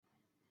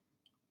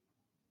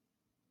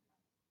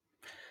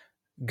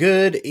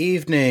Good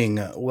evening.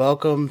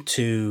 Welcome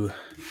to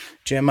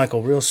Jan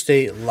Michael Real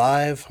Estate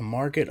Live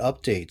Market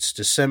Updates,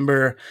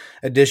 December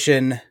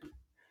edition.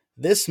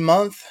 This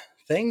month,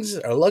 things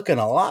are looking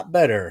a lot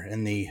better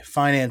in the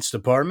finance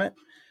department.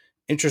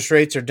 Interest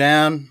rates are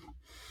down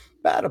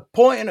about a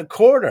point and a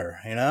quarter.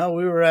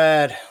 We were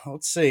at,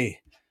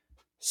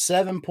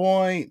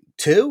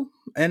 7.2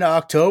 in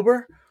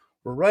October.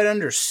 We're right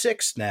under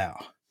 6 now.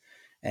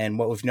 And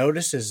what we've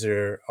noticed is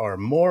there are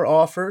more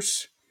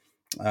offers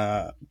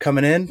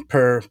coming in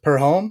per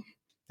home.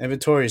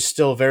 Inventory is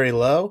still very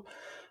low,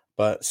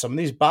 but some of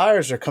these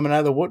buyers are coming out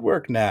of the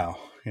woodwork now.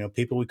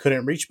 People we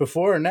couldn't reach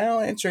before are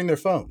now answering their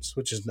phones,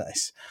 which is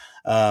nice.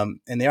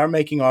 And they are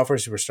making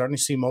offers. We're starting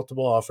to see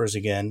multiple offers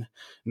again.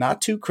 Not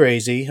too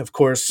crazy. Of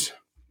course,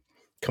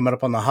 coming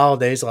up on the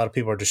holidays, a lot of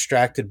people are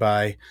distracted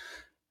by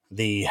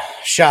the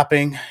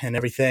shopping and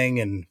everything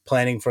and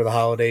planning for the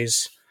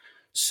holidays.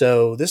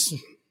 So this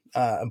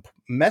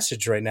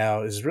message right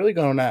now is really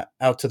going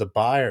out to the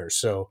buyers.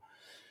 So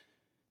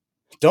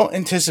don't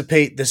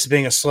anticipate this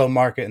being a slow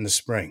market in the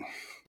spring.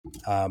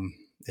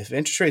 If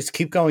interest rates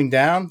keep going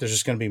down, there's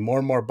just going to be more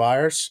and more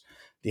buyers.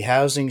 The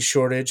housing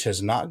shortage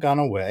has not gone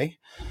away.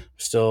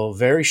 Still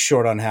very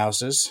short on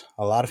houses.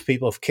 A lot of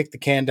people have kicked the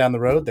can down the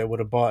road that would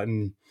have bought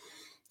in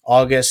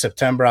August,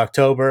 September,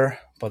 October,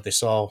 but they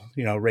saw,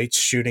 rates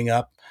shooting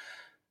up.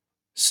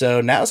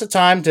 So now's the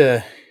time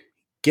to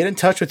get in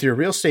touch with your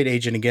real estate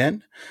agent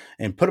again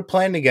and put a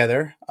plan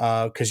together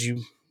because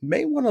you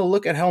may want to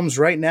look at homes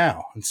right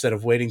now instead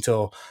of waiting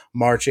till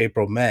March,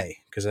 April, May,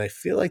 because I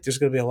feel like there's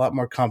going to be a lot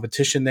more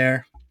competition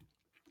there.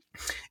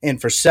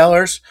 And for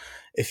sellers,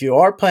 if you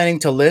are planning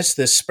to list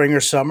this spring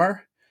or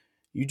summer,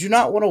 you do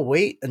not want to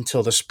wait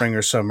until the spring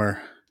or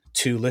summer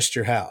to list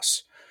your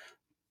house.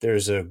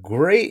 There's a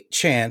great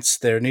chance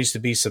there needs to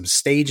be some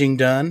staging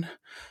done,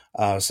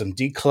 some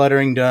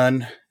decluttering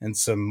done, and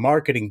some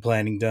marketing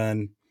planning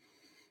done,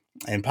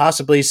 and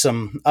possibly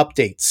some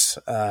updates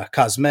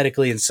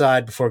cosmetically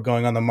inside before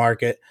going on the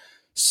market.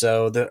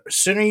 So the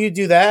sooner you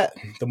do that,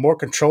 the more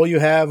control you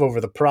have over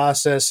the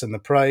process and the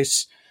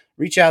price.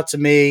 Reach out to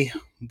me.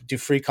 We do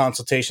free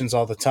consultations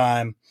all the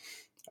time.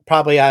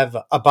 Probably have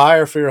a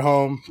buyer for your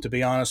home, to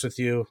be honest with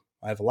you.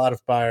 I have a lot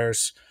of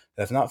buyers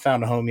that have not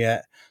found a home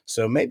yet.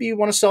 So maybe you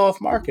want to sell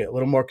off market, a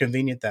little more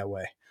convenient that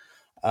way.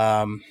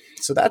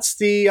 So that's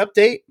the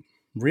update.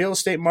 Real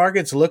estate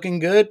market's looking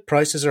good.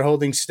 Prices are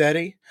holding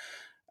steady.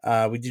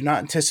 We do not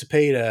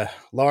anticipate a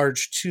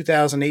large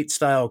 2008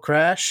 style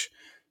crash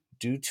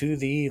due to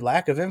the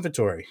lack of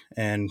inventory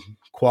and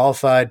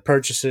qualified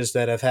purchases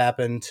that have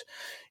happened,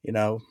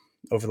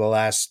 over the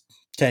last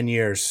 10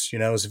 years.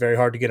 It's very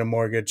hard to get a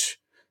mortgage.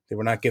 They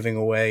were not giving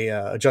away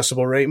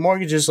adjustable rate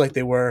mortgages like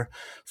they were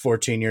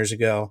 14 years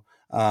ago.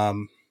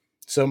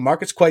 So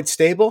market's quite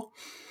stable,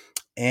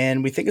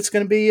 and we think it's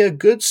going to be a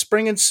good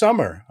spring and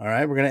summer. All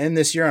right, we're going to end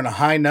this year on a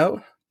high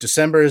note.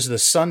 December is the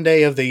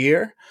Sunday of the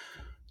year.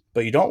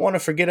 But you don't want to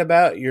forget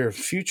about your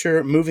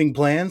future moving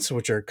plans,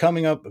 which are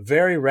coming up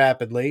very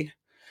rapidly.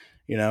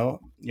 You're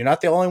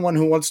not the only one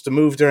who wants to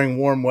move during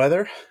warm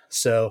weather.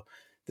 So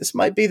this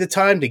might be the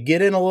time to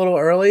get in a little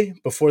early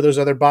before those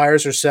other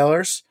buyers or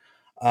sellers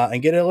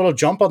and get a little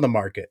jump on the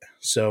market.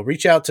 So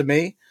reach out to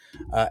me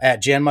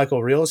at Jan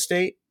Michael Real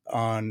Estate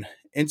on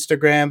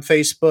Instagram,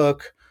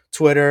 Facebook,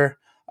 Twitter,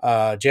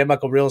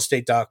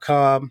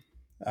 janmichaelrealestate.com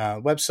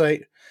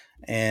website.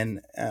 And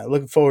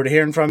looking forward to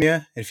hearing from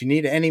you. If you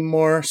need any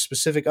more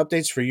specific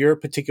updates for your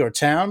particular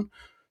town,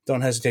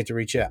 don't hesitate to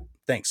reach out.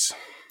 Thanks.